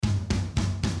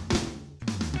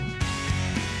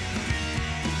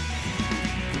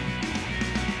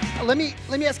Let me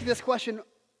ask you this question.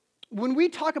 When we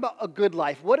talk about a good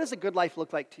life, what does a good life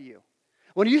look like to you?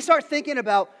 When you start thinking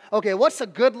about, okay, what's a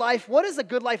good life? What does a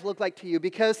good life look like to you?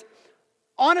 Because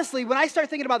honestly, when I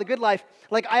start thinking about the good life,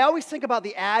 like I always think about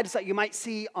the ads that you might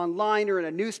see online or in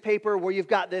a newspaper where you've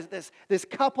got this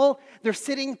couple, they're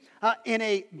sitting in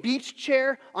a beach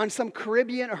chair on some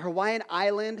Caribbean or Hawaiian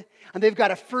island, and they've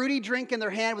got a fruity drink in their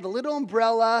hand with a little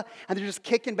umbrella, and they're just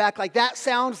kicking back. Like that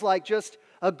sounds like just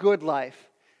a good life.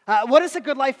 What is a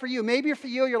good life for you? Maybe for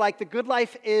you, you're like, the good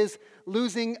life is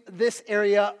losing this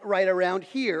area right around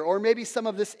here, or maybe some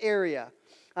of this area.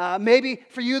 Maybe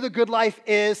for you, the good life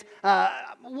is,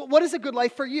 what is a good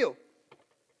life for you?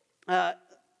 At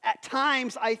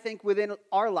times, I think within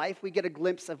our life, we get a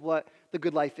glimpse of what the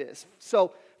good life is.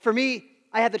 So for me,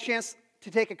 I had the chance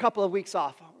to take a couple of weeks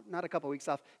off. Not a couple of weeks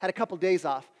off, had a couple of days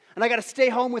off. And I got to stay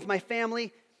home with my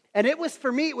family. And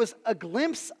for me, it was a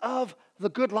glimpse of the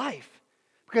good life.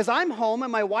 Because I'm home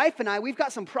and my wife and I, we've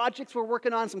got some projects we're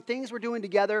working on, some things we're doing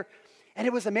together. And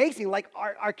it was amazing. Like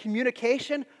our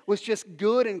communication was just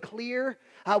good and clear.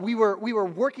 We were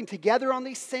working together on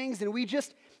these things, and we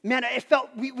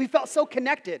felt so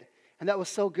connected, and that was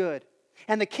so good.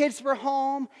 And the kids were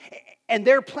home, and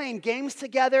they're playing games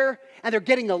together, and they're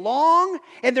getting along,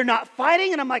 and they're not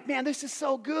fighting. And I'm like, man, this is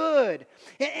so good.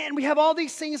 And we have all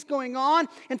these things going on.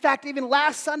 In fact, even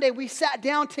last Sunday, we sat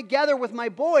down together with my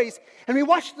boys, and we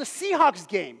watched the Seahawks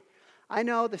game. I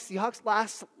know the Seahawks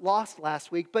lost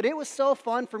last week, but it was so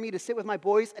fun for me to sit with my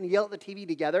boys and yell at the TV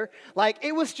together. Like,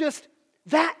 it was just,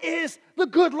 that is the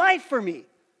good life for me.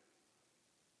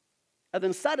 And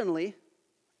then suddenly,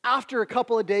 after a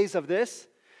couple of days of this,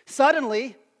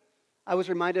 I was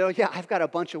reminded, oh yeah, I've got a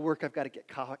bunch of work I've got to get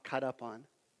caught up on.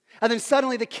 And then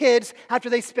suddenly the kids, after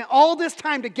they spent all this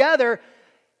time together,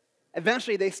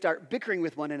 eventually they start bickering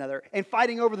with one another and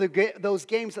fighting over those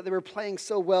games that they were playing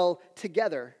so well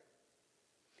together.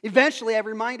 Eventually, I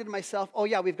reminded myself, oh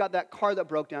yeah, we've got that car that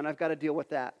broke down. I've got to deal with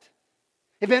that.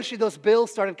 Eventually, those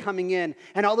bills started coming in,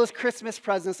 and all those Christmas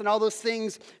presents and all those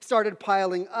things started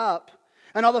piling up.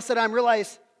 And all of a sudden, I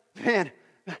realized, man,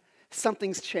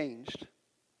 something's changed.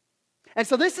 And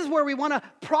so this is where we want to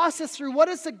process through, what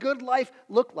does a good life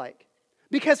look like?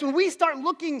 Because when we start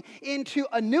looking into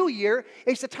a new year,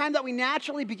 it's the time that we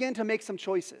naturally begin to make some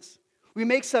choices. We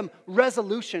make some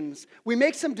resolutions. We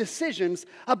make some decisions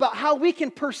about how we can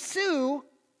pursue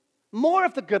more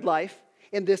of the good life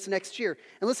in this next year.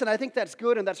 And listen, I think that's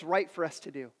good and that's right for us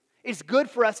to do. It's good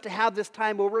for us to have this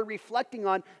time where we're reflecting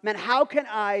on, man, how can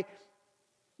I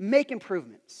make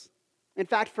improvements? In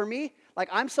fact, for me, like,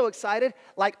 I'm so excited.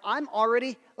 Like, I'm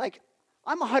 100%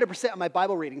 on my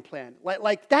Bible reading plan.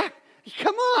 Like that,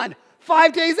 come on.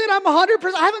 5 days in, I'm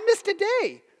 100%. I haven't missed a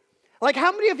day. Like,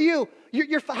 how many of you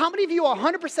are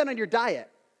 100% on your diet?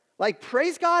 Like,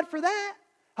 praise God for that.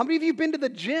 How many of you have been to the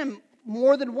gym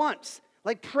more than once?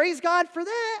 Like, praise God for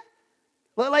that.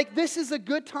 Like, this is a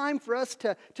good time for us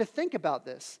to think about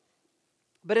this.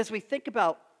 But as we think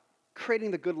about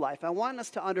creating the good life, I want us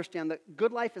to understand that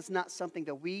good life is not something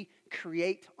that we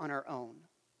create on our own.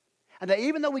 And that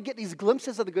even though we get these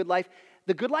glimpses of the good life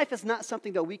is not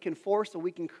something that we can force or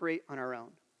we can create on our own.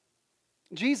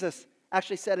 Jesus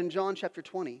actually said in John chapter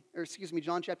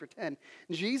 10,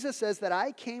 Jesus says that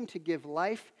I came to give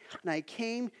life and I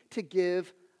came to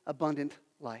give abundant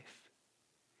life.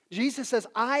 Jesus says,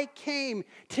 I came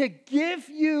to give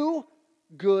you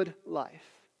good life.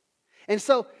 And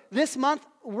so this month,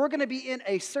 we're going to be in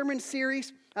a sermon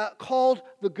series called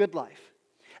The Good Life.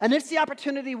 And it's the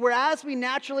opportunity where as we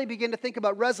naturally begin to think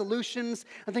about resolutions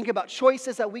and think about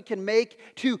choices that we can make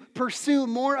to pursue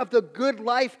more of the good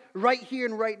life right here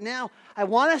and right now, I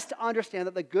want us to understand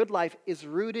that the good life is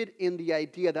rooted in the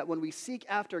idea that when we seek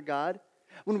after God,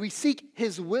 when we seek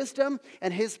His wisdom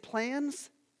and His plans,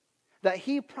 that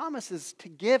He promises to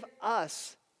give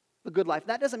us the good life.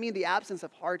 That doesn't mean the absence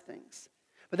of hard things.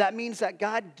 But that means that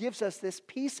God gives us this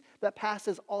peace that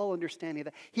passes all understanding,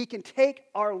 that He can take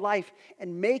our life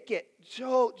and make it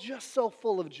just so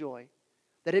full of joy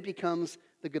that it becomes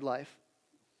the good life.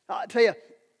 I'll tell you,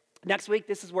 next week,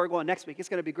 this is where we're going next week. It's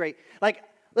going to be great. Like,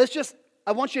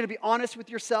 I want you to be honest with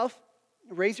yourself.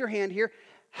 Raise your hand here.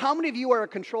 How many of you are a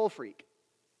control freak?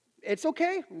 It's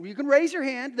okay. You can raise your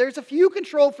hand. There's a few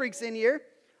control freaks in here.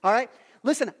 All right.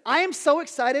 Listen, I am so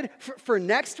excited for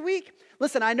next week.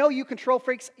 Listen, I know you control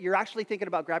freaks, you're actually thinking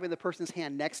about grabbing the person's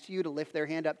hand next to you to lift their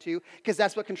hand up too, because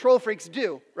that's what control freaks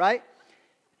do, right?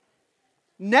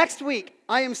 Next week,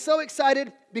 I am so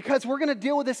excited because we're going to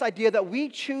deal with this idea that we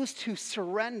choose to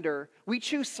surrender. We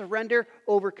choose surrender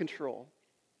over control.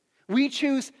 We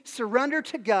choose surrender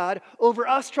to God over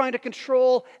us trying to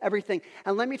control everything.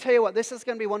 And let me tell you what, this is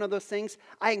going to be one of those things.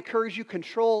 I encourage you,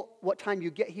 control what time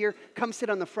you get here. Come sit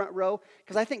on the front row,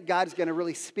 because I think God's going to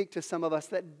really speak to some of us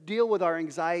that deal with our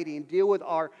anxiety and deal with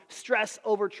our stress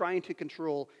over trying to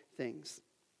control things.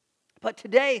 But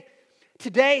today,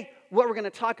 what we're going to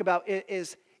talk about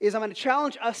is I'm going to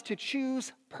challenge us to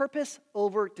choose purpose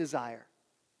over desire.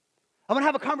 I'm going to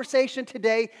have a conversation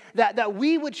today that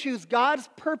we would choose God's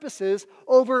purposes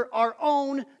over our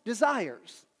own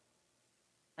desires.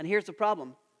 And here's the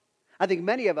problem. I think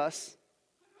many of us,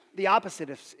 the opposite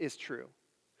is true.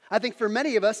 I think for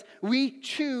many of us, we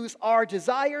choose our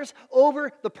desires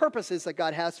over the purposes that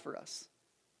God has for us.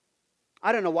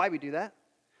 I don't know why we do that.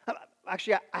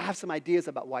 Actually, I have some ideas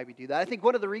about why we do that. I think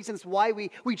one of the reasons why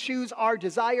we choose our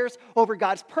desires over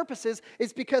God's purposes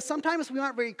is because sometimes we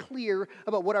aren't very clear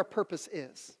about what our purpose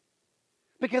is.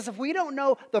 Because if we don't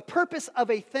know the purpose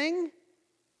of a thing,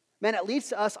 man, it leads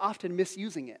to us often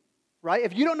misusing it, right?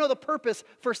 If you don't know the purpose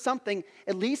for something,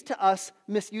 it leads to us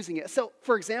misusing it. So,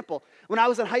 for example, when I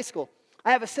was in high school,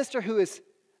 I have a sister who is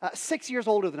 6 years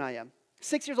older than I am.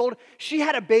 6 years old. She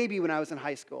had a baby when I was in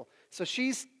high school. So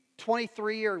she's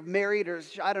 23 or married, or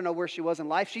I don't know where she was in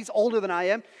life. She's older than I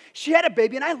am. She had a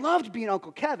baby, and I loved being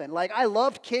Uncle Kevin. Like, I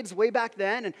loved kids way back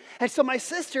then. And so my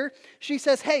sister, she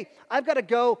says, hey, I've got to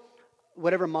go,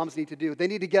 whatever moms need to do. They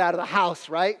need to get out of the house,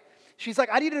 right? She's like,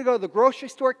 I need to go to the grocery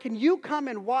store. Can you come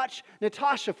and watch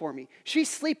Natasha for me? She's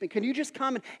sleeping. Can you just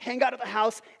come and hang out at the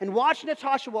house and watch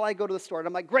Natasha while I go to the store? And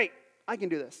I'm like, great, I can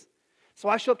do this. So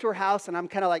I show up to her house, and I'm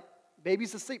kind of like,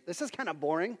 baby's asleep. This is kind of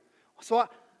boring. So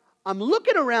I'm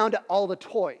looking around at all the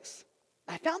toys.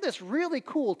 I found this really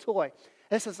cool toy.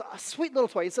 This is a sweet little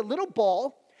toy. It's a little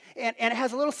ball, and it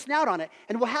has a little snout on it.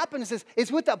 And what happens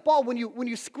is with that ball, when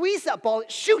you squeeze that ball,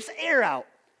 it shoots air out.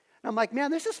 And I'm like,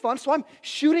 man, this is fun. So I'm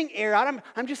shooting air out.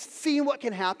 I'm just seeing what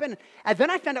can happen. And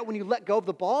then I found out when you let go of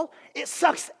the ball, it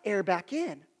sucks air back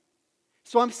in.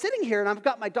 So I'm sitting here, and I've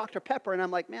got my Dr. Pepper, and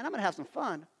I'm like, man, I'm going to have some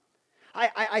fun.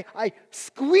 I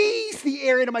squeeze the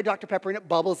air into my Dr. Pepper, and it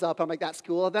bubbles up. I'm like, that's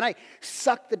cool. And then I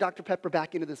suck the Dr. Pepper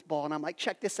back into this ball, and I'm like,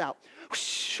 check this out.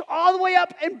 Whoosh, all the way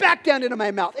up and back down into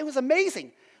my mouth. It was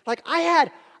amazing. Like, I had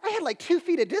like 2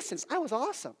 feet of distance. I was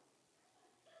awesome.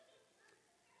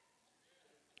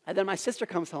 And then my sister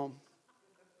comes home.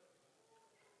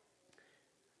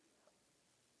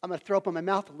 I'm going to throw up in my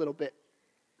mouth a little bit.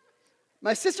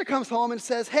 My sister comes home and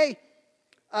says, hey,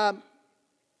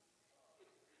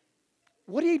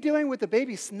 what are you doing with the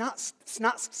baby snot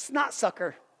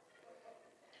sucker?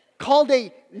 Called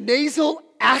a nasal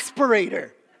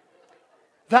aspirator.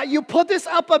 That you put this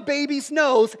up a baby's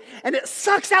nose and it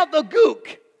sucks out the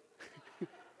gook.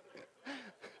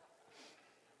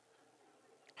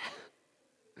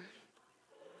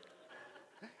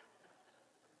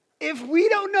 If we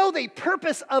don't know the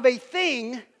purpose of a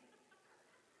thing,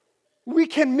 we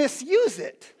can misuse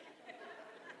it.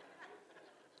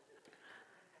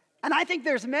 And I think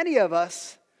there's many of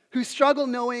us who struggle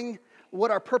knowing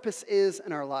what our purpose is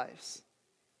in our lives.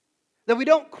 That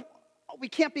we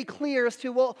can't be clear as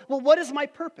to, well, what is my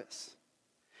purpose?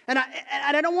 And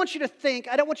I don't want you to think,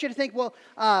 well,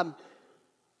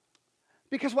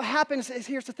 because what happens is,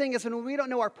 here's the thing, is when we don't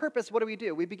know our purpose, what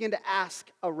do? We begin to ask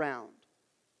around.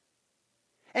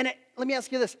 And let me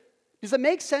ask you this. Does it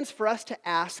make sense for us to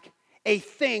ask a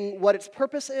thing what its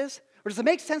purpose is? Or does it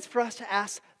make sense for us to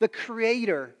ask the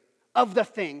creator of the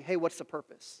thing, hey, what's the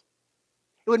purpose?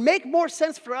 It would make more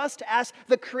sense for us to ask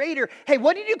the creator, hey,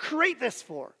 what did you create this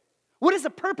for? What is the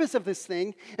purpose of this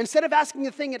thing? Instead of asking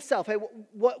the thing itself, hey,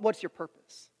 what's your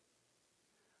purpose?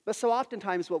 But so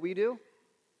oftentimes what we do,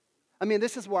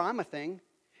 this is where I'm a thing,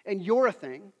 and you're a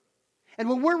thing. And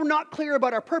when we're not clear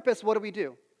about our purpose, what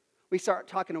do? We start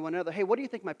talking to one another, hey, what do you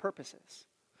think my purpose is?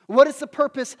 What is the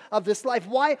purpose of this life?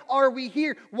 Why are we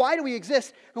here? Why do we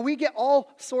exist? And we get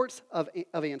all sorts of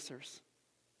answers.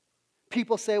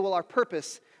 People say, well, our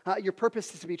purpose, your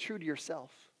purpose is to be true to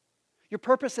yourself. Your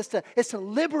purpose is to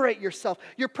liberate yourself.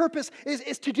 Your purpose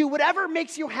is to do whatever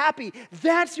makes you happy.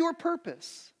 That's your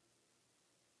purpose.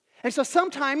 And so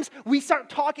sometimes we start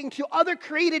talking to other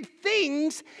created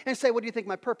things and say, what do you think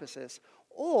my purpose is?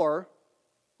 Or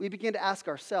we begin to ask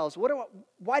ourselves,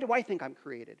 why do I think I'm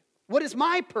created? What is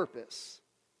my purpose?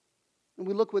 And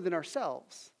we look within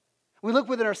ourselves. We look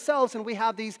within ourselves and we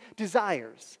have these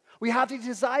desires. We have these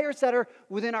desires that are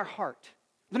within our heart.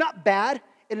 They're not bad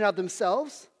in and of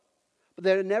themselves, but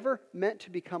they're never meant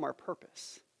to become our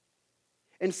purpose.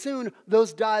 And soon,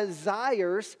 those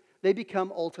desires, they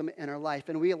become ultimate in our life,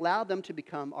 and we allow them to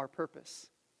become our purpose.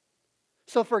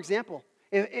 So, for example,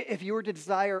 if you were to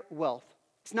desire wealth,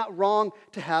 It's not wrong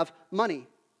to have money.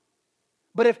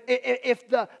 But if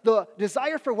the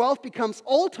desire for wealth becomes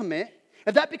ultimate,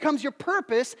 if that becomes your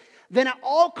purpose, then at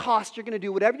all costs you're going to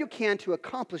do whatever you can to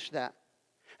accomplish that.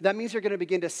 That means you're going to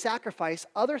begin to sacrifice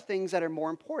other things that are more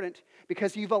important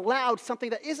because you've allowed something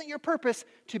that isn't your purpose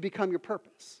to become your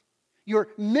purpose. You're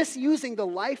misusing the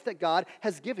life that God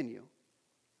has given you.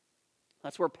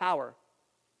 That's where power,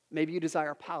 maybe you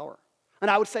desire power. And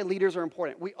I would say leaders are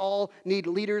important. We all need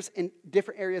leaders in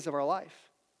different areas of our life.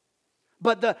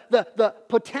 But the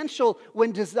potential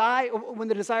when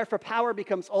the desire for power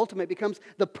becomes ultimate, becomes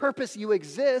the purpose you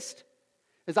exist,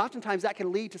 is oftentimes that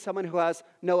can lead to someone who has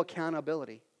no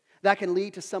accountability. That can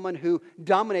lead to someone who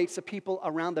dominates the people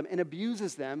around them and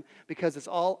abuses them because it's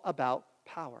all about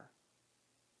power.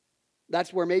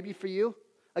 That's where maybe for you,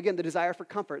 again, the desire for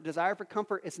comfort. Desire for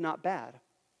comfort is not bad.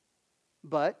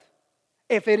 But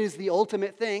if it is the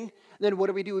ultimate thing, then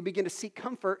what do? We begin to seek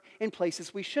comfort in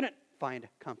places we shouldn't find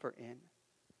comfort in.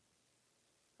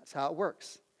 That's how it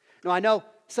works. Now, I know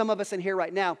some of us in here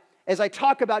right now, as I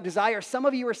talk about desire, some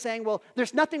of you are saying, well,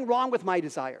 there's nothing wrong with my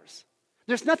desires.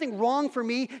 There's nothing wrong for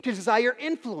me to desire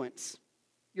influence.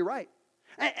 You're right.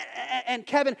 And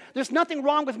Kevin, there's nothing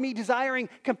wrong with me desiring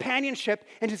companionship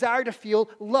and desire to feel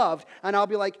loved. And I'll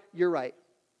be like, you're right.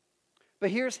 But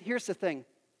here's the thing.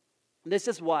 This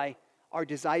is why our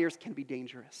desires can be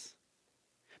dangerous.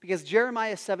 Because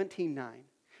Jeremiah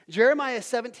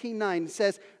 17:9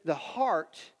 says, the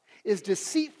heart is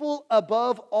deceitful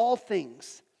above all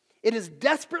things. It is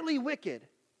desperately wicked.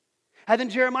 And then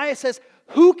Jeremiah says,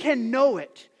 who can know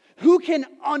it? Who can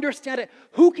understand it?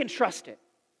 Who can trust it?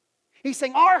 He's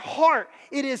saying our heart,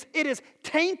 it is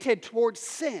tainted towards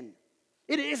sin.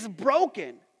 It is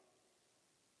broken.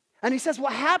 And he says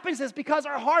what happens is because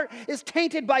our heart is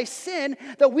tainted by sin,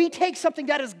 that we take something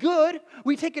that is good,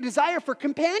 we take a desire for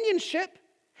companionship,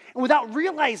 and without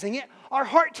realizing it, our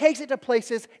heart takes it to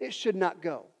places it should not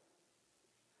go.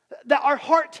 That our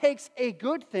heart takes a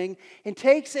good thing and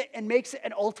takes it and makes it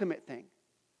an ultimate thing.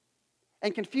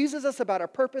 And confuses us about our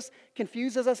purpose,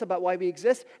 confuses us about why we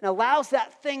exist, and allows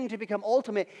that thing to become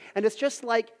ultimate. And it's just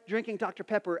like drinking Dr.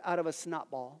 Pepper out of a snot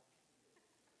ball.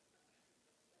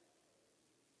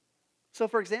 So,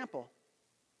 for example,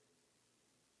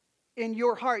 in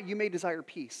your heart, you may desire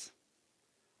peace.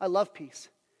 I love peace.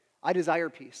 I desire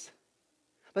peace.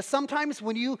 But sometimes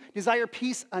when you desire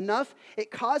peace enough,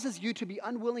 it causes you to be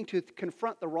unwilling to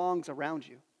confront the wrongs around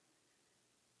you.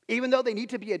 Even though they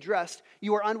need to be addressed,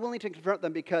 you are unwilling to confront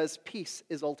them because peace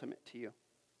is ultimate to you.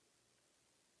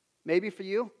 Maybe for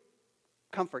you,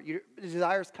 comfort. Your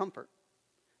desire is comfort.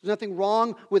 There's nothing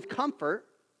wrong with comfort,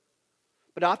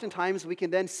 but oftentimes we can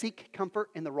then seek comfort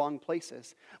in the wrong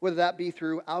places, whether that be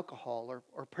through alcohol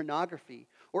or pornography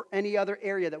or any other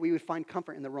area that we would find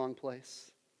comfort in the wrong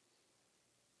place.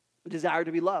 A desire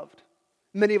to be loved.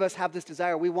 Many of us have this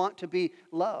desire. We want to be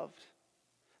loved.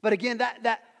 But again,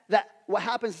 that what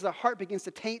happens is our heart begins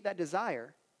to taint that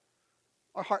desire.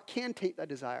 Our heart can taint that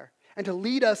desire. And to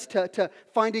lead us to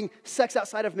finding sex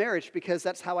outside of marriage because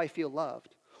that's how I feel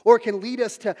loved. Or it can lead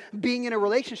us to being in a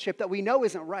relationship that we know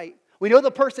isn't right. We know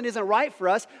the person isn't right for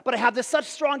us, but I have this such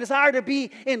strong desire to be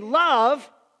in love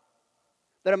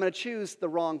that I'm going to choose the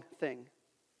wrong thing.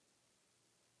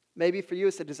 Maybe for you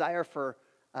it's a desire for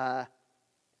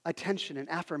attention and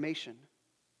affirmation.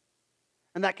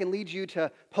 And that can lead you to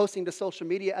posting to social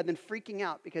media and then freaking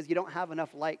out because you don't have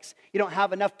enough likes. You don't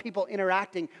have enough people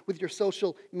interacting with your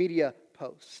social media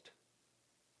post.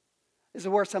 This is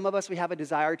where some of us, we have a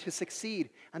desire to succeed,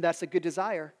 and that's a good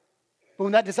desire. But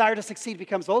when that desire to succeed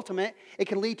becomes ultimate, it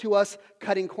can lead to us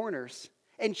cutting corners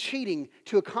and cheating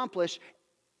to accomplish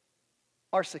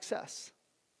our success.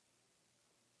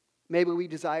 Maybe we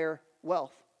desire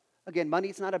wealth. Again, money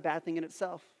is not a bad thing in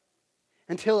itself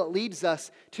until it leads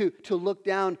us to look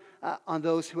down on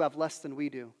those who have less than we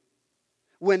do.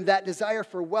 When that desire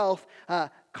for wealth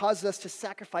causes us to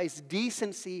sacrifice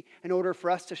decency in order for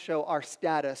us to show our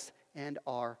status and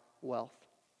our wealth.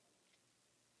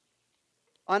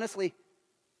 Honestly,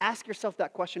 ask yourself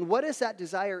that question. What is that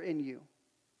desire in you?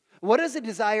 What is a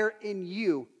desire in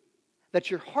you that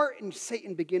your heart and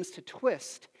Satan begins to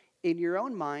twist in your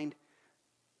own mind,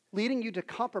 leading you to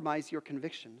compromise your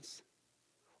convictions?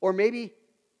 Or maybe,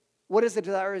 what is the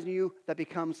desire in you that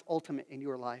becomes ultimate in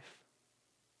your life?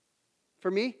 For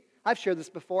me, I've shared this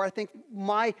before. I think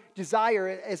my desire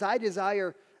is I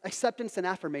desire acceptance and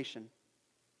affirmation.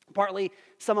 Partly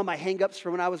some of my hang-ups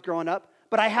from when I was growing up,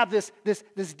 but I have this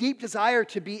deep desire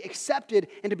to be accepted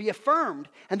and to be affirmed.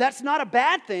 And that's not a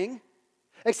bad thing,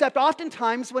 except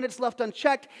oftentimes when it's left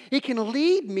unchecked, it can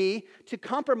lead me to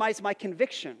compromise my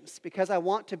convictions because I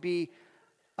want to be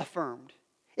affirmed.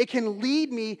 It can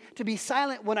lead me to be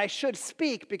silent when I should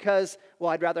speak because,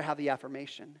 well, I'd rather have the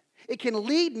affirmation. It can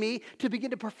lead me to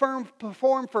begin to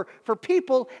perform for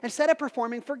people instead of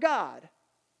performing for God.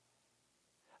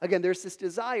 Again, there's this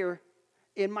desire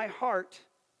in my heart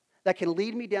that can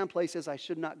lead me down places I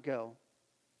should not go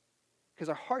because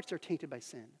our hearts are tainted by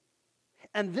sin.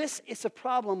 And this is a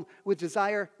problem with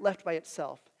desire left by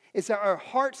itself, is that our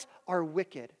hearts are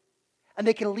wicked and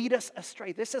they can lead us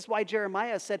astray. This is why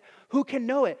Jeremiah said, who can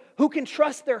know it? Who can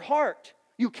trust their heart?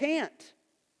 You can't.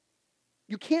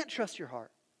 You can't trust your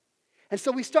heart. And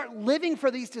so we start living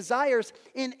for these desires,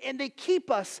 and they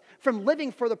keep us from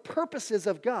living for the purposes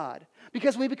of God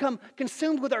because we become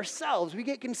consumed with ourselves. We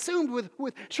get consumed with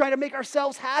trying to make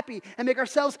ourselves happy and make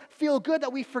ourselves feel good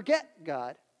that we forget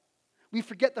God. We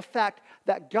forget the fact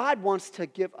that God wants to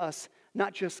give us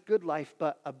not just good life,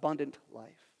 but abundant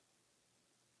life.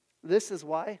 This is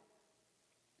why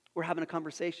we're having a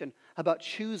conversation about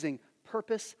choosing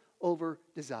purpose over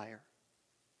desire.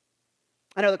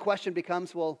 I know the question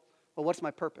becomes, well, what's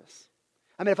my purpose?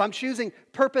 I mean, if I'm choosing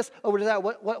purpose over desire,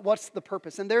 what's the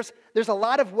purpose? And there's a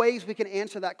lot of ways we can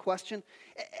answer that question.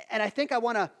 And I think I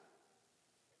don't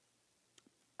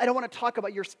want to talk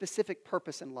about your specific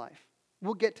purpose in life.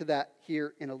 We'll get to that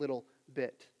here in a little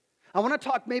bit. I want to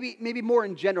talk maybe more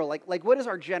in general, like what is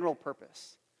our general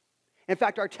purpose? In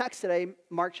fact, our text today,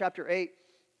 Mark chapter 8,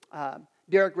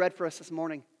 Derek read for us this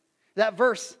morning. That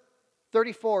verse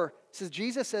 34 says,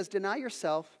 Jesus says, deny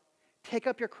yourself, take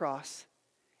up your cross,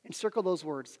 and circle those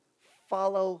words,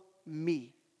 follow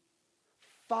me.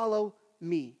 Follow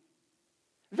me.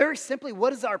 Very simply,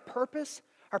 what is our purpose?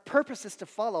 Our purpose is to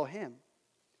follow him.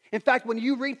 In fact, when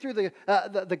you read through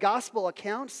the gospel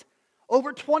accounts,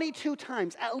 over 22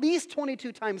 times, at least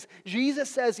 22 times, Jesus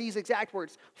says these exact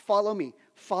words, follow me,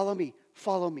 follow me,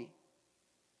 follow me.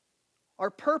 Our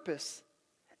purpose,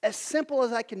 as simple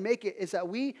as I can make it, is that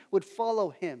we would follow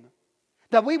him.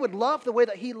 That we would love the way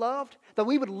that he loved, that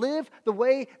we would live the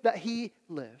way that he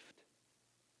lived.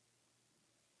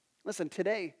 Listen,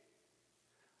 today,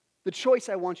 the choice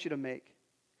I want you to make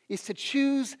is to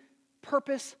choose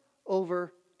purpose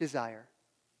over desire.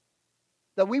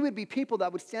 That we would be people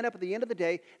that would stand up at the end of the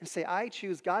day and say, I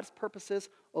choose God's purposes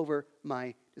over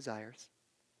my desires.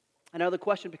 And now the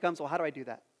question becomes, well, how do I do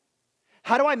that?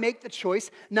 How do I make the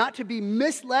choice not to be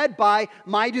misled by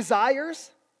my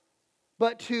desires,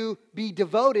 but to be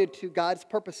devoted to God's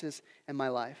purposes in my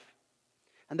life?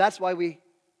 And that's why we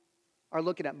are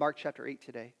looking at Mark chapter 8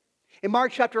 today. In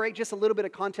Mark chapter 8, just a little bit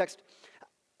of context,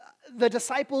 the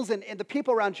disciples and the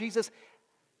people around Jesus,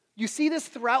 you see this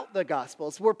throughout the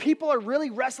Gospels, where people are really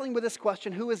wrestling with this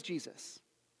question, who is Jesus?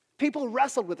 People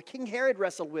wrestled with it. King Herod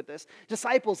wrestled with this.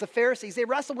 Disciples, the Pharisees, they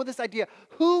wrestled with this idea,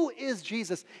 who is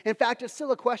Jesus? In fact, it's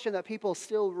still a question that people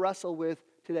still wrestle with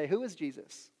today. Who is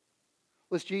Jesus?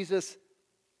 Was Jesus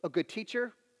a good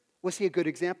teacher? Was he a good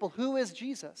example? Who is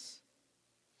Jesus?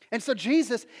 And so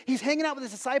Jesus, he's hanging out with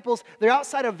his disciples. They're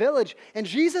outside a village. And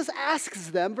Jesus asks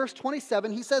them, verse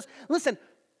 27, he says, listen,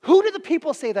 who do the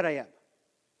people say that I am?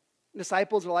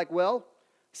 Disciples are like, well,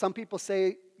 some people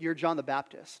say you're John the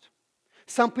Baptist.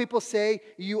 Some people say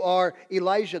you are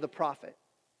Elijah the prophet.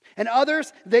 And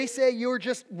others, they say you're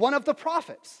just one of the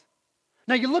prophets.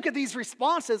 Now you look at these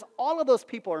responses, all of those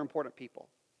people are important people.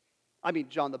 I mean,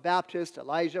 John the Baptist,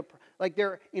 Elijah, like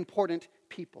they're important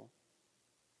people.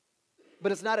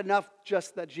 But it's not enough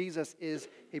just that Jesus is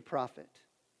a prophet.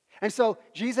 And so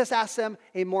Jesus asks them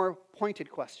a more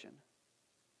pointed question.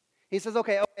 He says,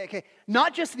 okay,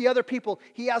 not just the other people.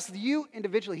 He asks you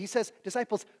individually. He says,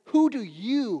 disciples, who do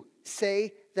you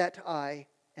say that I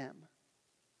am?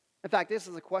 In fact, this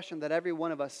is a question that every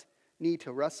one of us need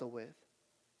to wrestle with.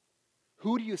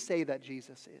 Who do you say that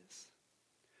Jesus is?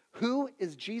 Who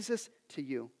is Jesus to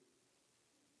you?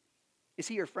 Is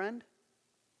he your friend?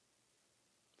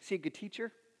 Is he a good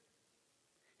teacher?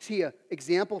 Is he an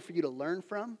example for you to learn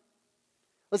from?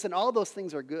 Listen, all those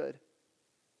things are good.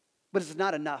 But it's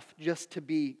not enough just to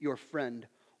be your friend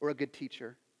or a good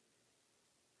teacher.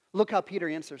 Look how Peter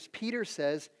answers. Peter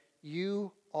says,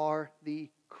 you are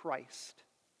the Christ.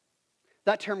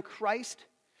 That term Christ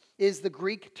is the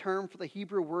Greek term for the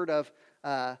Hebrew word of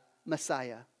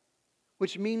Messiah,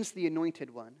 which means the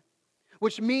anointed one.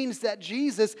 Which means that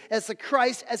Jesus, as the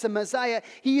Christ, as a Messiah,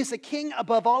 he is a king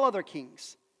above all other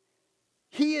kings.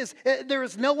 There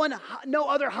is no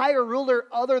other higher ruler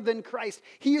other than Christ.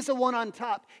 He is the one on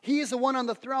top. He is the one on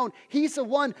the throne. He's the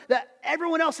one that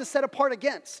everyone else is set apart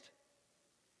against.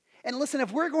 And listen,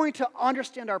 if we're going to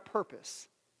understand our purpose,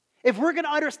 if we're going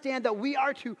to understand that we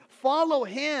are to follow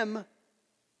him,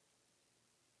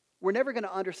 We're never going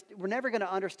to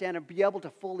understand and be able to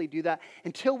fully do that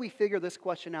until we figure this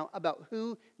question out about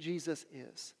who Jesus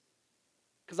is.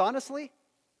 Because honestly,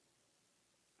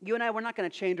 you and I, we're not going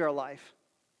to change our life.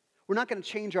 We're not going to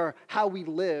change how we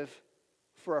live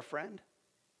for a friend.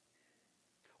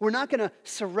 We're not going to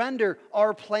surrender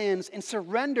our plans and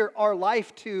surrender our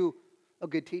life to a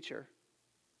good teacher,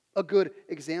 a good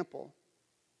example.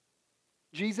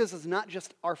 Jesus is not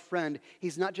just our friend.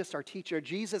 He's not just our teacher.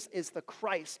 Jesus is the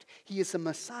Christ. He is the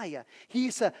Messiah.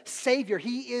 He's a Savior.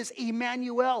 He is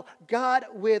Emmanuel, God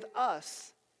with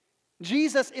us.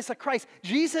 Jesus is a Christ.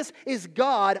 Jesus is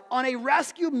God on a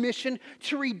rescue mission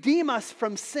to redeem us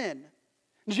from sin.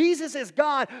 Jesus is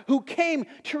God who came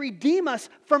to redeem us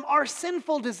from our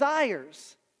sinful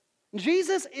desires.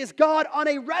 Jesus is God on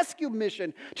a rescue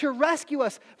mission to rescue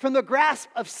us from the grasp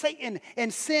of Satan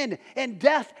and sin and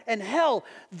death and hell.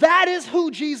 That is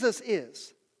who Jesus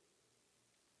is.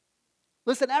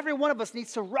 Listen, every one of us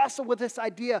needs to wrestle with this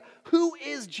idea. Who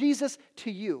is Jesus to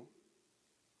you?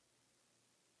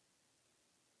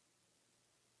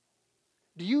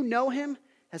 Do you know him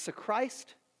as the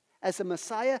Christ, as the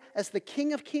Messiah, as the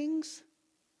King of Kings?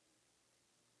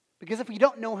 Because if you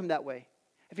don't know him that way,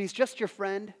 if he's just your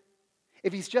friend,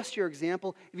 if he's just your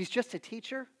example, if he's just a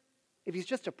teacher, if he's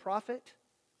just a prophet,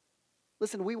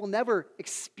 listen, we will never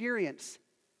experience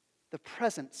the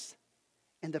presence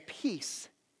and the peace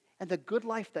and the good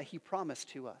life that he promised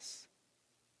to us.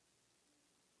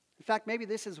 In fact, maybe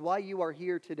this is why you are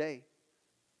here today.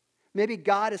 Maybe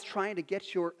God is trying to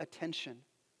get your attention.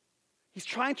 He's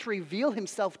trying to reveal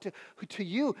himself to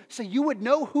you so you would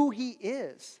know who he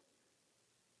is.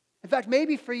 In fact,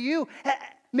 maybe for you,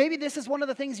 maybe this is one of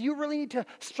the things you really need to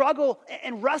struggle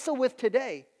and wrestle with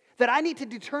today. That I need to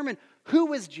determine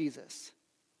who is Jesus.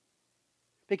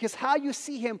 Because how you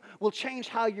see him will change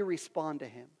how you respond to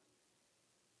him.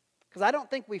 Because I don't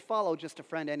think we follow just a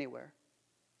friend anywhere.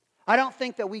 I don't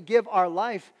think that we give our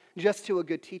life just to a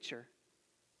good teacher.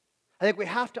 I think we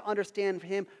have to understand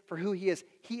him for who he is.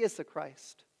 He is the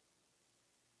Christ.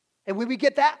 And when we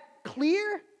get that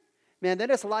clear, man, then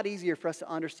it's a lot easier for us to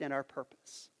understand our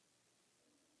purpose.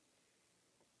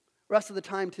 Rest of the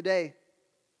time today,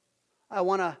 I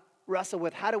want to wrestle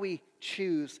with how do we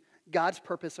choose God's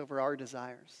purpose over our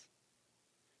desires.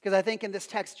 Because I think in this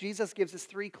text, Jesus gives us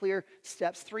 3 clear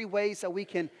steps, 3 ways that we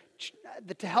can,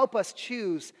 to help us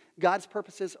choose God's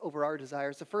purposes over our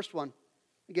desires. The first one,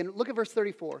 again, look at verse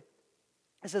 34.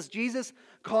 It says, Jesus,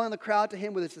 calling the crowd to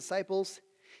him with his disciples,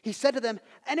 he said to them,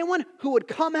 anyone who would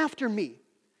come after me.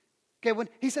 Okay, when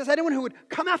he says anyone who would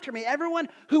come after me, everyone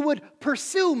who would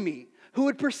pursue me, who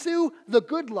would pursue the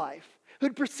good life, who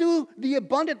would pursue the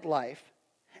abundant life,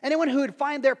 anyone who would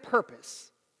find their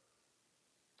purpose.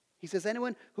 He says,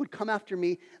 anyone who would come after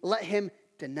me, let him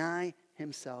deny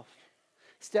himself.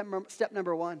 Step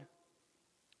number 1,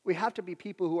 we have to be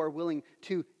people who are willing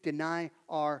to deny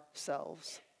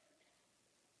ourselves.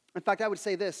 In fact, I would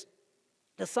say this,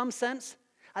 to some sense,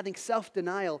 I think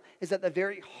self-denial is at the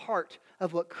very heart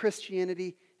of what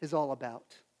Christianity is all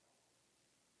about.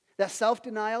 That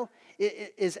self-denial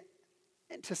is,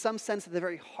 to some sense, at the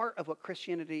very heart of what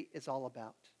Christianity is all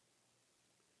about.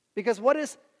 Because what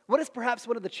is perhaps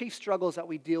one of the chief struggles that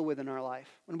we deal with in our life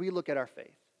when we look at our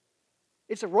faith?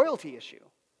 It's a royalty issue.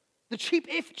 The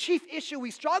chief issue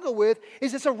we struggle with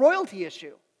is it's a royalty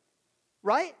issue,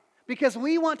 right? Because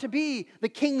we want to be the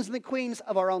kings and the queens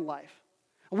of our own life.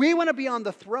 We want to be on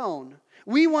the throne.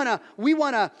 We want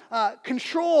to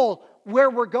control where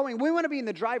we're going. We want to be in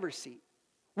the driver's seat.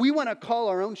 We want to call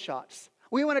our own shots.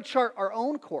 We want to chart our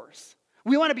own course.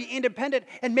 We want to be independent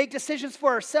and make decisions for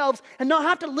ourselves and not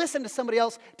have to listen to somebody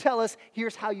else tell us,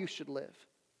 here's how you should live.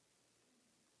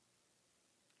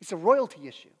 It's a royalty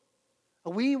issue.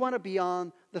 We want to be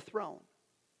on the throne.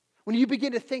 When you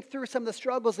begin to think through some of the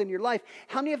struggles in your life,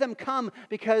 how many of them come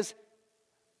because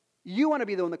you want to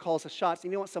be the one that calls the shots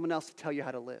and you don't want someone else to tell you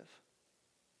how to live?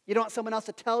 You don't want someone else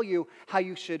to tell you how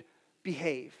you should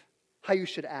behave, how you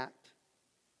should act.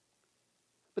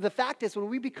 But the fact is, when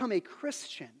we become a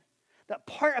Christian, that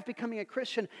part of becoming a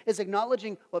Christian is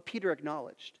acknowledging what Peter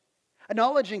acknowledged.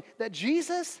 Acknowledging that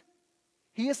Jesus,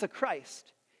 he is the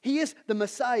Christ. He is the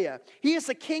Messiah. He is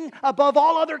the king above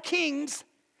all other kings.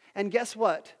 And guess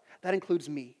what? That includes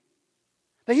me.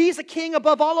 That he's a king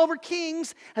above all other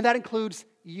kings, and that includes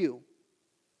you.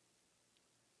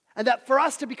 And that for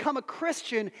us to become a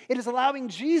Christian, it is allowing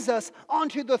Jesus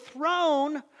onto the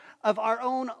throne of our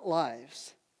own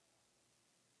lives.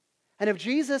 And if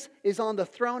Jesus is on the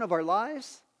throne of our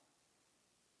lives,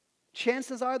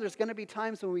 chances are there's going to be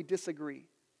times when we disagree.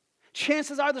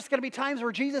 Chances are there's going to be times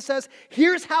where Jesus says,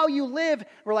 here's how you live.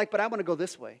 We're like, but I want to go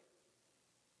this way.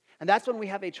 And that's when we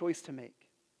have a choice to make.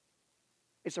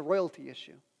 It's a royalty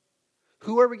issue.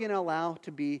 Who are we going to allow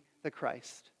to be the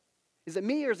Christ? Is it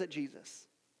me or is it Jesus?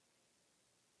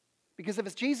 Because if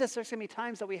it's Jesus, there's going to be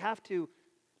times that we have to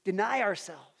deny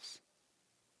ourselves.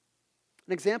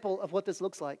 An example of what this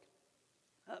looks like.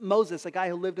 Moses, a guy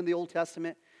who lived in the Old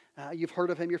Testament. You've heard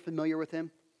of him. You're familiar with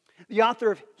him. The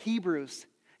author of Hebrews.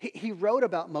 He wrote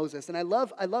about Moses. And I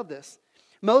love this.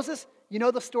 Moses, you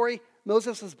know the story?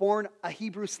 Moses was born a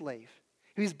Hebrew slave.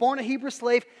 He was born a Hebrew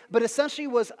slave, but essentially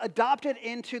was adopted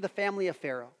into the family of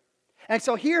Pharaoh. And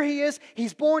so here he is.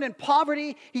 He's born in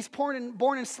poverty. He's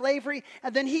born in slavery.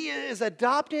 And then he is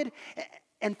adopted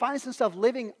and finds himself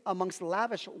living amongst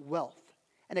lavish wealth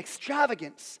and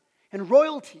extravagance and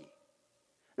royalty.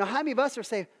 Now, how many of us are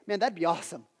saying, man, that'd be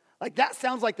awesome. Like, that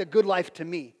sounds like the good life to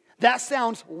me. That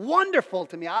sounds wonderful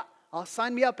to me. I'll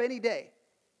sign me up any day.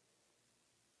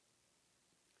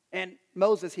 And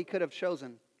Moses, he could have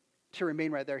chosen to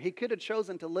remain right there. He could have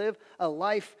chosen to live a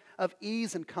life of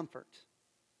ease and comfort.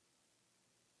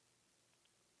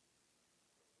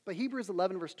 But Hebrews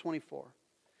 11, verse 24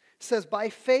 says, by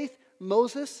faith,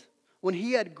 Moses, when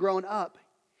he had grown up,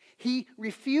 he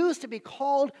refused to be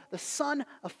called the son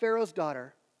of Pharaoh's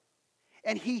daughter.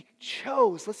 And he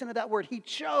chose, listen to that word, he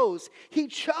chose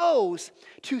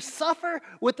to suffer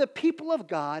with the people of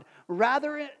God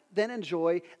rather than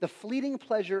enjoy the fleeting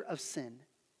pleasure of sin.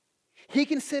 He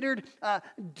considered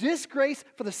disgrace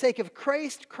for the sake of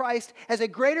Christ as a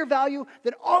greater value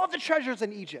than all of the treasures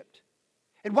in Egypt.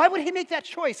 And why would he make that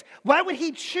choice? Why would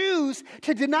he choose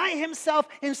to deny himself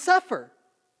and suffer?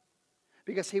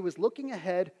 Because he was looking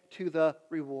ahead to the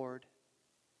reward.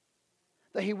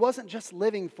 That he wasn't just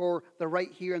living for the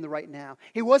right here and the right now.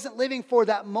 He wasn't living for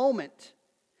that moment.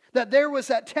 That there was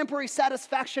that temporary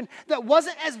satisfaction that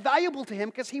wasn't as valuable to him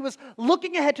because he was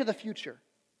looking ahead to the future.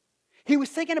 He was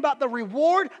thinking about the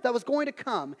reward that was going to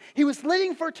come. He was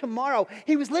living for tomorrow.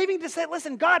 He was living to say,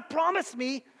 listen, God promised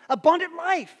me abundant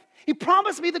life. He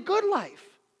promised me the good life.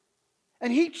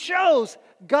 And he chose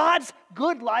God's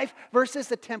good life versus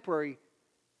the temporary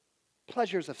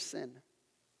pleasures of sin.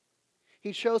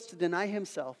 He chose to deny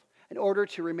himself in order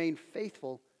to remain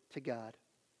faithful to God.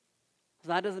 So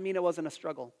that doesn't mean it wasn't a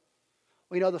struggle.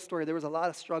 We know the story. There was a lot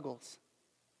of struggles.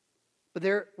 But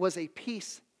there was a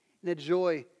peace and a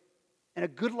joy and a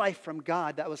good life from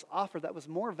God that was offered that was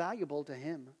more valuable to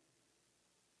him.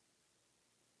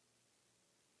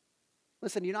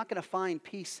 Listen, you're not going to find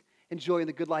peace and joy in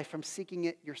the good life from seeking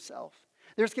it yourself.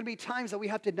 There's going to be times that we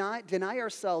have to deny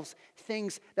ourselves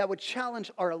things that would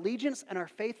challenge our allegiance and our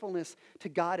faithfulness to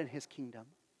God and his kingdom.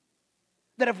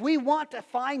 That if we want to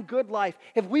find good life,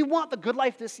 if we want the good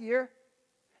life this year,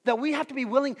 that we have to be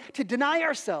willing to deny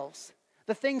ourselves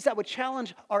the things that would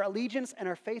challenge our allegiance and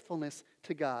our faithfulness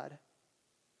to God.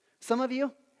 Some of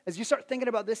you, as you start thinking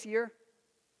about this year,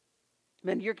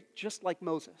 man, you're just like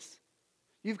Moses.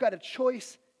 You've got a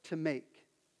choice to make.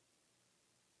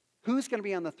 Who's going to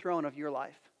be on the throne of your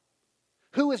life?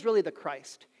 Who is really the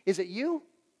Christ? Is it you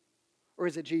or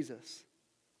is it Jesus?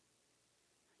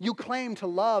 You claim to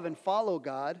love and follow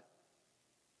God.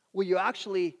 Will you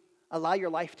actually allow your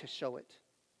life to show it?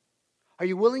 Are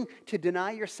you willing to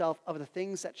deny yourself of the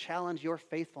things that challenge your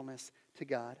faithfulness to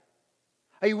God?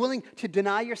 Are you willing to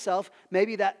deny yourself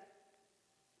maybe that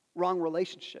wrong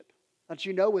relationship that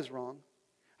you know is wrong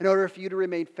in order for you to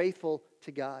remain faithful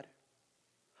to God?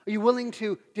 Are you willing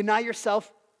to deny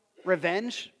yourself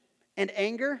revenge and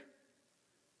anger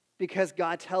because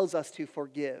God tells us to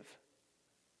forgive?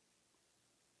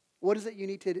 What is it you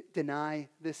need to deny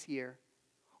this year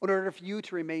in order for you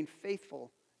to remain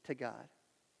faithful to God?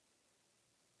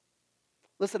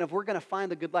 Listen, if we're going to find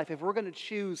the good life, if we're going to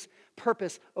choose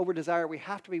purpose over desire, we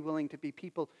have to be willing to be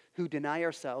people who deny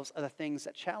ourselves of the things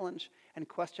that challenge and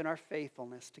question our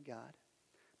faithfulness to God.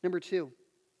 Number 2,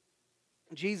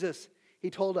 Jesus, he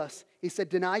told us, he said,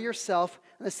 deny yourself.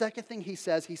 And the second thing he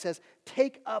says,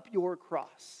 take up your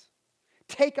cross.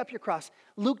 Take up your cross.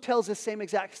 Luke tells the same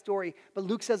exact story, but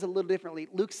Luke says it a little differently.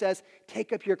 Luke says,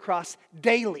 take up your cross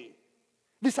daily.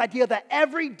 This idea that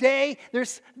every day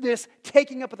there's this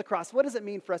taking up of the cross. What does it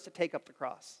mean for us to take up the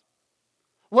cross?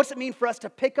 What does it mean for us to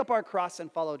pick up our cross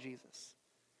and follow Jesus?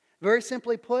 Very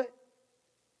simply put,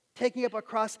 taking up our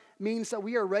cross means that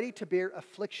we are ready to bear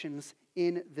afflictions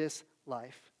in this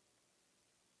life.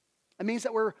 It means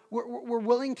that we're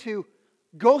willing to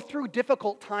go through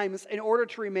difficult times in order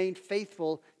to remain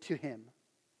faithful to him.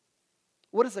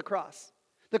 What is the cross?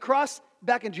 The cross,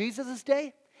 back in Jesus'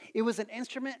 day, it was an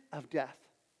instrument of death.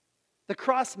 The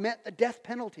cross meant the death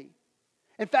penalty.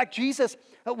 In fact, Jesus,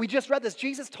 we just read this,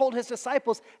 Jesus told his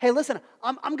disciples, hey, listen,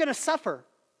 I'm going to suffer.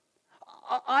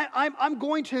 I'm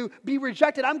going to be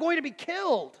rejected. I'm going to be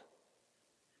killed.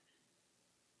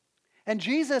 And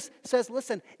Jesus says,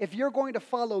 listen, if you're going to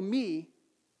follow me,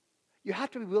 you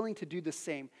have to be willing to do the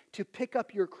same, to pick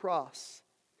up your cross,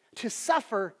 to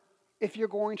suffer if you're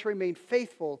going to remain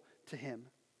faithful to him.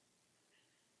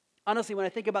 Honestly, when I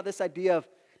think about this idea of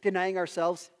denying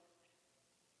ourselves,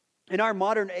 in our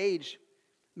modern age,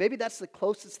 maybe that's the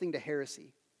closest thing to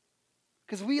heresy.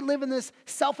 Because we live in this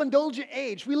self-indulgent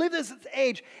age. We live in this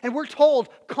age, and we're told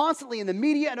constantly in the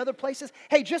media and other places,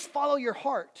 hey, just follow your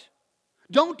heart.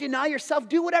 Don't deny yourself.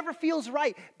 Do whatever feels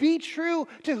right. Be true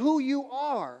to who you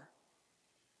are.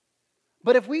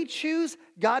 But if we choose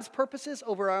God's purposes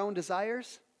over our own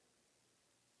desires,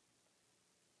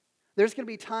 there's going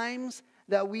to be times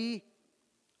that we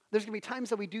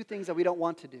do things that we don't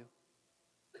want to do.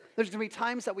 There's going to be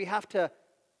times that we have to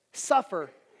suffer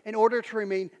in order to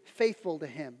remain faithful to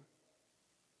him.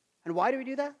 And why do we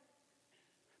do that?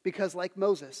 Because like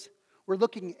Moses, we're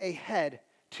looking ahead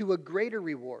to a greater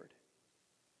reward.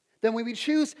 Then when we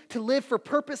choose to live for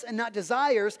purpose and not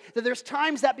desires, that there's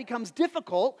times that becomes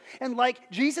difficult. And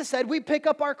like Jesus said, we pick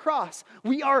up our cross.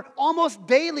 We are almost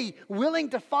daily willing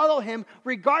to follow him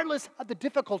regardless of the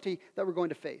difficulty that we're going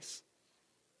to face.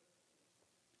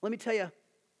 Let me tell you,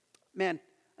 man,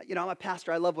 I'm a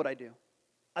pastor. I love what I do.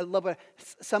 I love what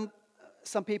some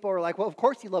people are like, well, of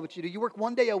course you love what you do. You work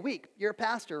one day a week. You're a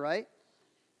pastor, right?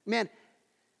 Man,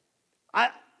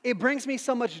 it brings me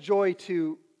so much joy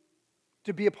to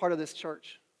be a part of this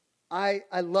church. I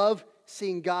love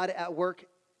seeing God at work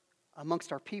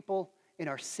amongst our people, in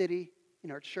our city, in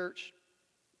our church.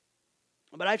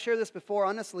 But I've shared this before.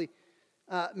 Honestly,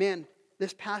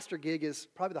 this pastor gig is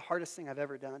probably the hardest thing I've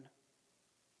ever done.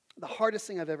 The hardest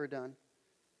thing I've ever done.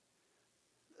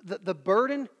 The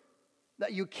burden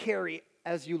that you carry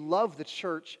as you love the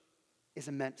church is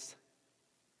immense.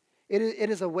 It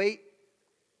is a weight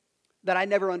that I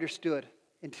never understood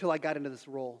until I got into this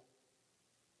role.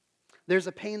 There's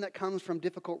a pain that comes from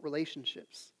difficult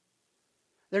relationships.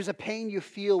 There's a pain you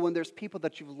feel when there's people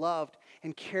that you've loved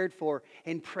and cared for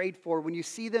and prayed for. When you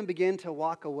see them begin to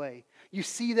walk away. You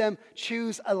see them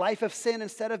choose a life of sin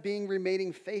instead of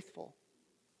remaining faithful.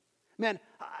 Man,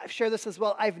 I've shared this as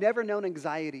well. I've never known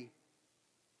anxiety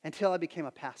until I became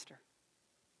a pastor.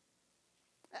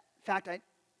 In fact, a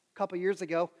couple years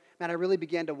ago, I really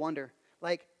began to wonder,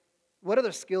 what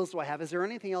other skills do I have? Is there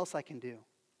anything else I can do?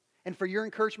 And for your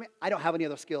encouragement, I don't have any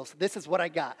other skills. This is what I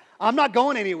got. I'm not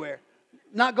going anywhere.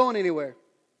 Not going anywhere.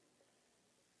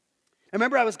 I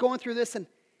remember I was going through this and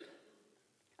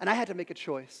I had to make a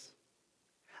choice.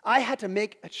 I had to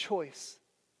make a choice.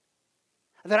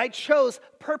 That I chose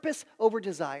purpose over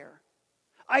desire.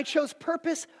 I chose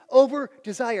purpose over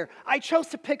desire. I chose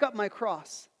to pick up my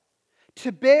cross.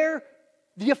 To bear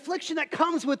the affliction that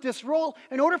comes with this role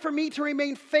in order for me to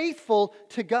remain faithful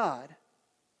to God.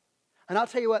 And I'll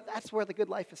tell you what, that's where the good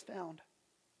life is found.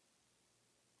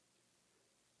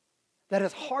 That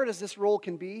as hard as this role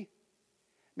can be,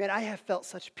 man, I have felt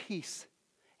such peace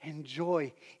and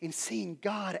joy in seeing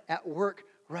God at work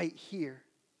right here.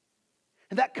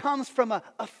 And that comes from a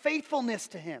faithfulness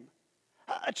to him.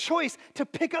 A choice to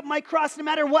pick up my cross no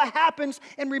matter what happens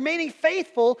and remaining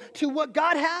faithful to what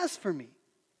God has for me.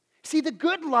 See, the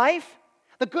good life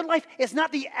is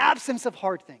not the absence of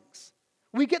hard things.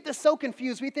 We get this so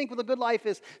confused. We think the good life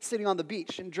is sitting on the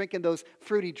beach and drinking those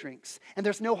fruity drinks, and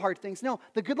there's no hard things. No,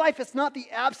 the good life is not the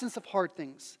absence of hard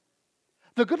things.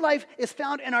 The good life is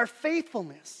found in our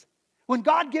faithfulness. When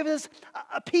God gives us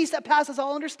a peace that passes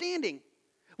all understanding.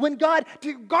 When God,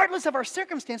 regardless of our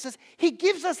circumstances, he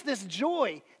gives us this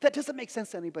joy that doesn't make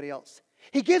sense to anybody else.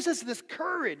 He gives us this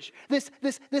courage,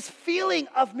 this feeling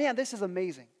of, man, this is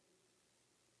amazing.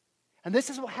 And this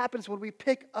is what happens when we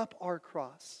pick up our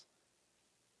cross.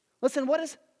 Listen, what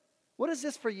is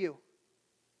this for you?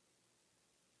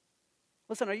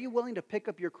 Listen, are you willing to pick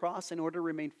up your cross in order to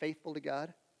remain faithful to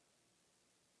God?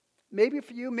 Maybe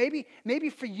for you, maybe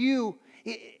for you,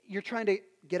 you're trying to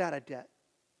get out of debt.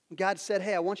 God said,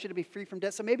 hey, I want you to be free from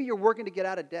debt. So maybe you're working to get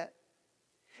out of debt.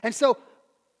 And so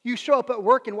you show up at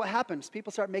work and what happens?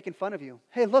 People start making fun of you.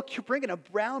 Hey, look, you're bringing a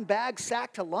brown bag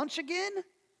sack to lunch again?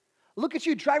 Look at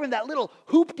you driving that little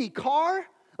hoopty car.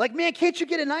 Man, can't you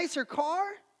get a nicer car?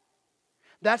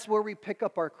 That's where we pick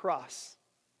up our cross.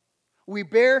 We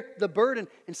bear the burden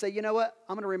and say, you know what?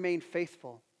 I'm going to remain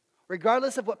faithful,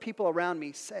 regardless of what people around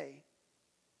me say.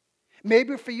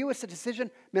 Maybe for you it's a decision,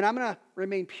 man, I'm going to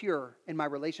remain pure in my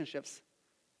relationships.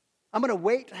 I'm going to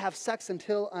wait to have sex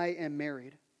until I am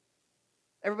married.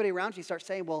 Everybody around you starts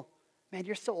saying, well, man,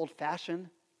 you're so old-fashioned.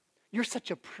 You're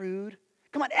such a prude.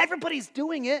 Come on, everybody's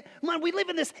doing it. Come on, we live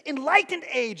in this enlightened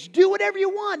age. Do whatever you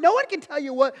want. No one can tell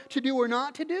you what to do or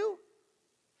not to do.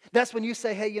 That's when you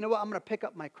say, hey, you know what? I'm going to pick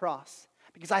up my cross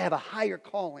because I have a higher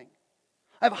calling.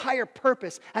 I have a higher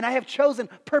purpose, and I have chosen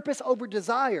purpose over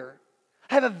desire.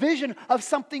 I have a vision of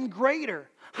something greater.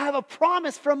 I have a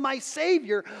promise from my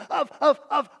Savior of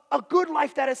a good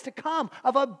life that is to come,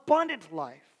 of abundant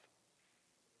life.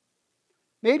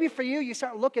 Maybe for you, you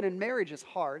start looking and marriage is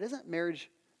hard. Isn't marriage?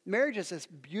 Marriage is this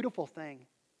beautiful thing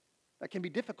that can be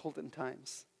difficult in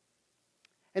times.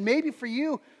 And maybe for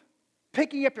you,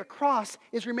 picking up your cross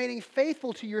is remaining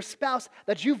faithful to your spouse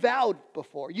that you vowed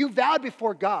before. You vowed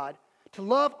before God to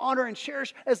love, honor, and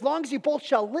cherish as long as you both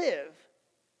shall live.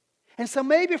 And so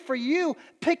maybe for you,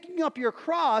 picking up your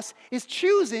cross is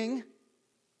choosing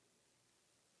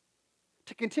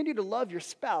to continue to love your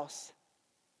spouse,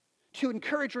 to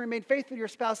encourage and remain faithful to your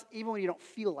spouse even when you don't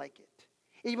feel like it,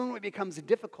 even when it becomes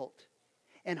difficult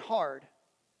and hard.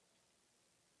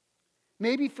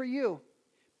 Maybe for you,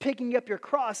 picking up your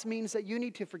cross means that you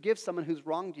need to forgive someone who's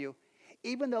wronged you,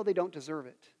 even though they don't deserve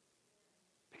it.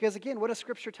 Because again, what does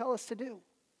Scripture tell us to do?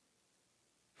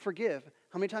 Forgive.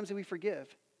 How many times do we forgive?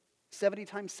 70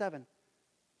 times 7.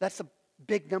 That's a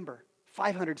big number.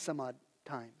 500 some odd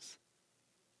times.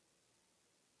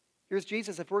 Here's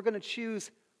Jesus. If we're going to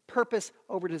choose purpose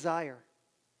over desire,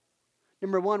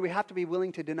 number 1, we have to be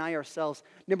willing to deny ourselves.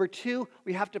 Number 2,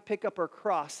 we have to pick up our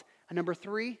cross. And number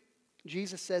 3,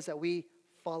 Jesus says that we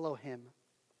follow him.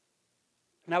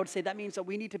 And I would say that means that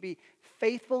we need to be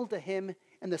faithful to him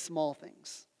in the small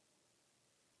things.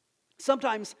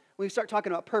 Sometimes when we start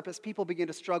talking about purpose, people begin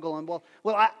to struggle and,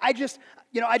 I just,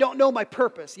 I don't know my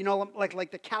purpose.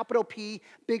 Like the capital P,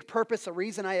 big purpose, the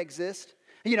reason I exist.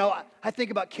 I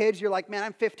think about kids, you're like, man,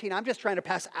 I'm 15. I'm just trying to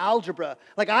pass algebra.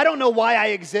 Like, I don't know why I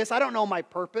exist. I don't know my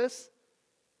purpose.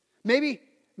 Maybe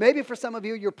for some of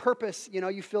you, your purpose,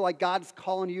 you feel like God's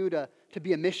calling you to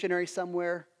be a missionary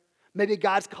somewhere. Maybe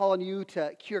God's calling you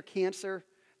to cure cancer.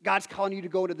 God's calling you to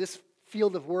go to this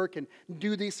field of work and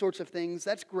do these sorts of things.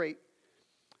 That's great.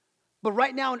 But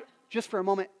right now, just for a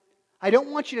moment, I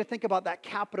don't want you to think about that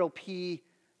capital P,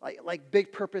 like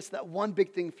big purpose, that one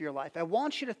big thing for your life. I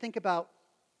want you to think about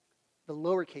the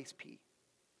lowercase p,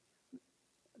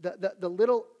 the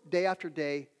little day after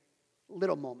day,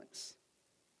 little moments.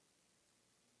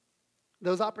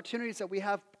 Those opportunities that we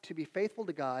have to be faithful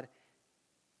to God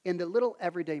in the little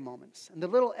everyday moments and the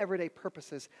little everyday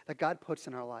purposes that God puts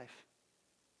in our life.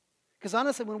 Because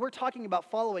honestly, when we're talking about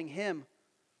following him,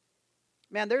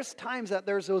 man, there's times that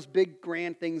there's those big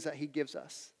grand things that he gives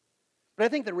us. But I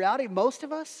think the reality, most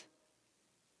of us,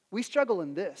 we struggle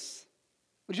in this.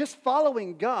 We're just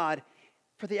following God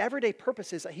for the everyday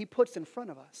purposes that he puts in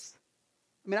front of us.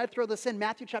 I'd throw this in,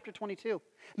 Matthew chapter 22.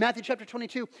 Matthew chapter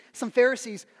 22, some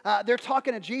Pharisees, they're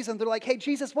talking to Jesus, and they're like, hey,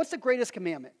 Jesus, what's the greatest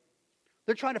commandment?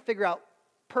 They're trying to figure out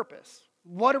purpose.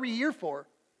 What are we here for?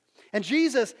 And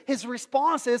Jesus, his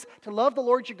response is to love the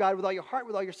Lord your God with all your heart,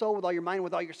 with all your soul, with all your mind,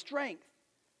 with all your strength.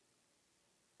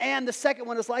 And the second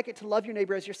one is like it, to love your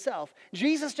neighbor as yourself.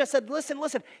 Jesus just said, listen,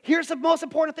 here's the most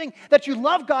important thing, that you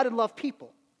love God and love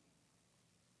people.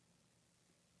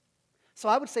 So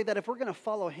I would say that if we're going to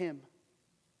follow him,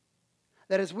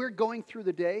 that as we're going through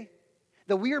the day,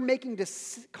 that we are making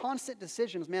constant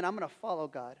decisions, man, I'm going to follow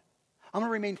God. I'm going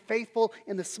to remain faithful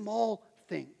in the small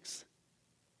things.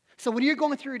 So when you're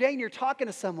going through your day and you're talking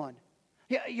to someone,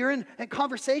 you're in a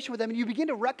conversation with them and you begin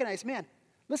to recognize, man,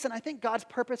 listen, I think God's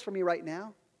purpose for me right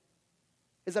now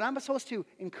is that I'm supposed to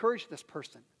encourage this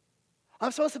person.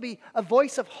 I'm supposed to be a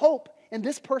voice of hope in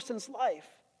this person's life.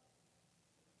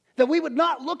 That we would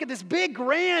not look at this big,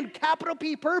 grand, capital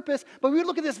P purpose, but we would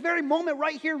look at this very moment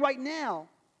right here, right now.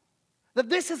 That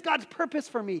this is God's purpose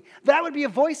for me. That I would be a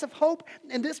voice of hope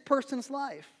in this person's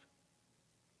life.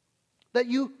 That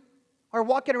you are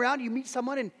walking around, you meet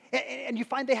someone, and you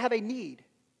find they have a need.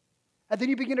 And then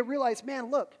you begin to realize, man,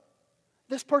 look,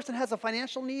 this person has a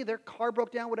financial need, their car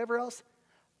broke down, whatever else.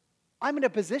 I'm in a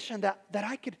position that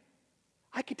I could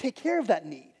take care of that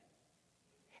need.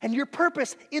 And your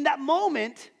purpose in that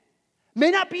moment may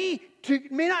not be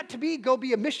to go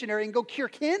be a missionary and go cure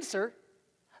cancer.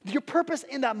 Your purpose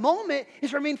in that moment is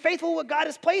to remain faithful to what God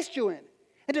has placed you in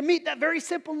and to meet that very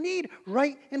simple need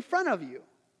right in front of you.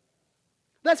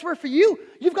 That's where for you,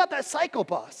 you've got that psycho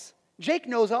boss. Jake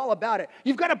knows all about it.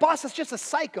 You've got a boss that's just a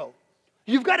psycho.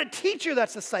 You've got a teacher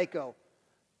that's a psycho.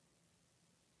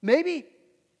 Maybe,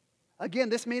 again,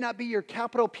 this may not be your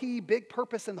capital P, big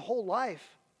purpose in the whole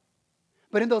life.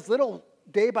 But in those little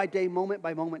day-by-day,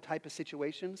 moment-by-moment type of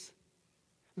situations,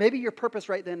 maybe your purpose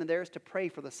right then and there is to pray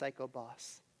for the psycho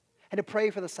boss and to pray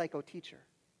for the psycho teacher.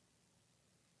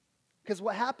 Because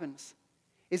what happens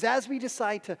is as we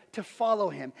decide to follow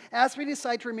him, as we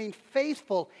decide to remain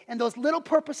faithful in those little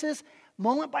purposes,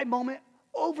 moment by moment,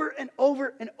 over and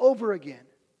over and over again.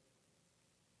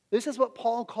 This is what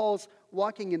Paul calls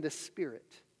walking in the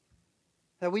Spirit.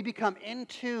 That we become in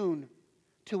tune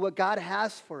to what God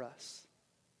has for us.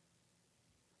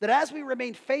 That as we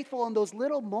remain faithful in those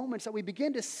little moments, that we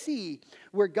begin to see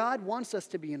where God wants us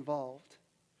to be involved.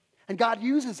 And God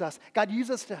uses us. God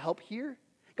uses us to help here.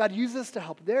 God uses us to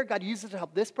help there. God uses us to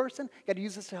help this person. God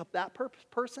uses us to help that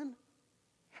person.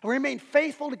 And we remain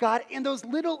faithful to God in those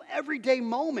little everyday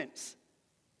moments.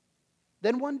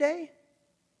 Then one day,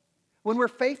 when we're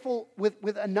faithful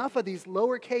with enough of these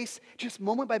lowercase, just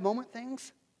moment by moment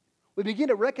things, we begin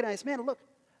to recognize, man, look,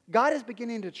 God is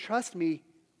beginning to trust me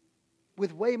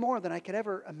with way more than I could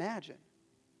ever imagine.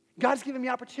 God's given me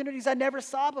opportunities I never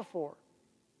saw before.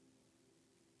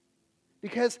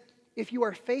 Because if you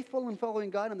are faithful in following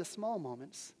God in the small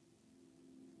moments,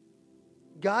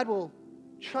 God will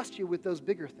trust you with those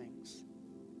bigger things.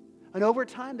 And over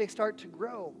time, they start to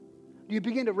grow. You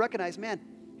begin to recognize, man,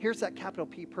 here's that capital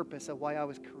P purpose of why I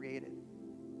was created.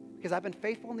 Because I've been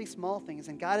faithful in these small things,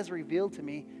 and God has revealed to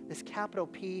me this capital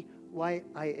P, why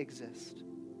I exist.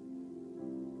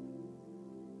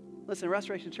 Listen,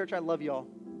 Restoration Church, I love y'all.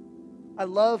 I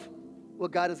love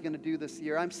what God is going to do this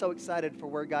year. I'm so excited for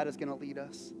where God is going to lead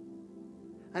us.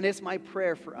 And it's my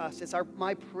prayer for us. It's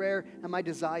my prayer and my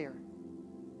desire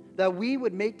that we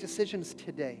would make decisions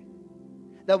today,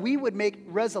 that we would make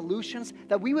resolutions,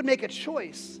 that we would make a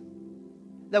choice,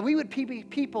 that we would be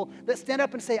people that stand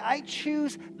up and say, I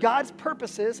choose God's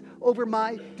purposes over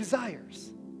my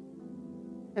desires.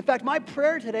 In fact, my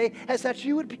prayer today is that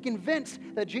you would be convinced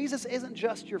that Jesus isn't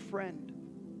just your friend,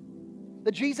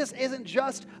 that Jesus isn't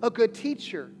just a good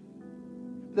teacher,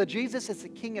 that Jesus is the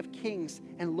King of Kings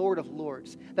and Lord of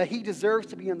Lords, that he deserves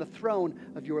to be on the throne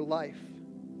of your life.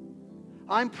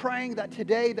 I'm praying that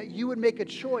today that you would make a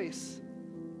choice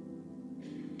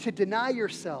to deny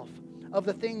yourself of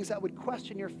the things that would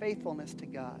question your faithfulness to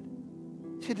God,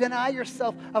 to deny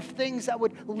yourself of things that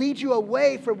would lead you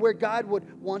away from where God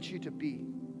would want you to be.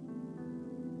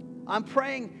 I'm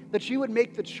praying that you would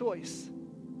make the choice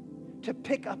to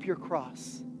pick up your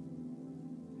cross,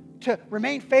 to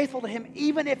remain faithful to him,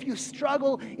 even if you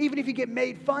struggle, even if you get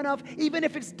made fun of, even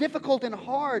if it's difficult and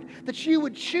hard, that you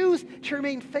would choose to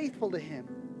remain faithful to him.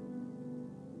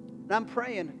 And I'm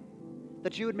praying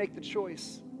that you would make the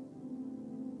choice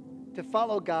to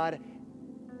follow God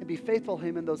and be faithful to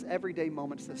him in those everyday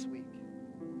moments this week.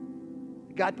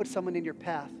 God put someone in your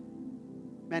path.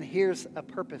 Man, here's a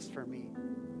purpose for me,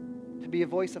 to be a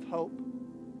voice of hope,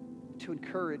 to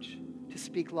encourage, to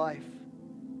speak life.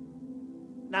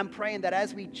 And I'm praying that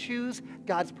as we choose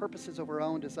God's purposes over our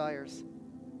own desires,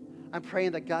 I'm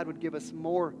praying that God would give us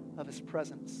more of his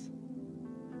presence.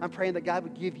 I'm praying that God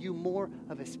would give you more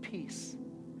of his peace.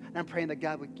 And I'm praying that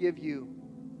God would give you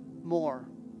more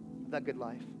of that good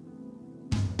life.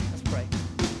 Let's pray.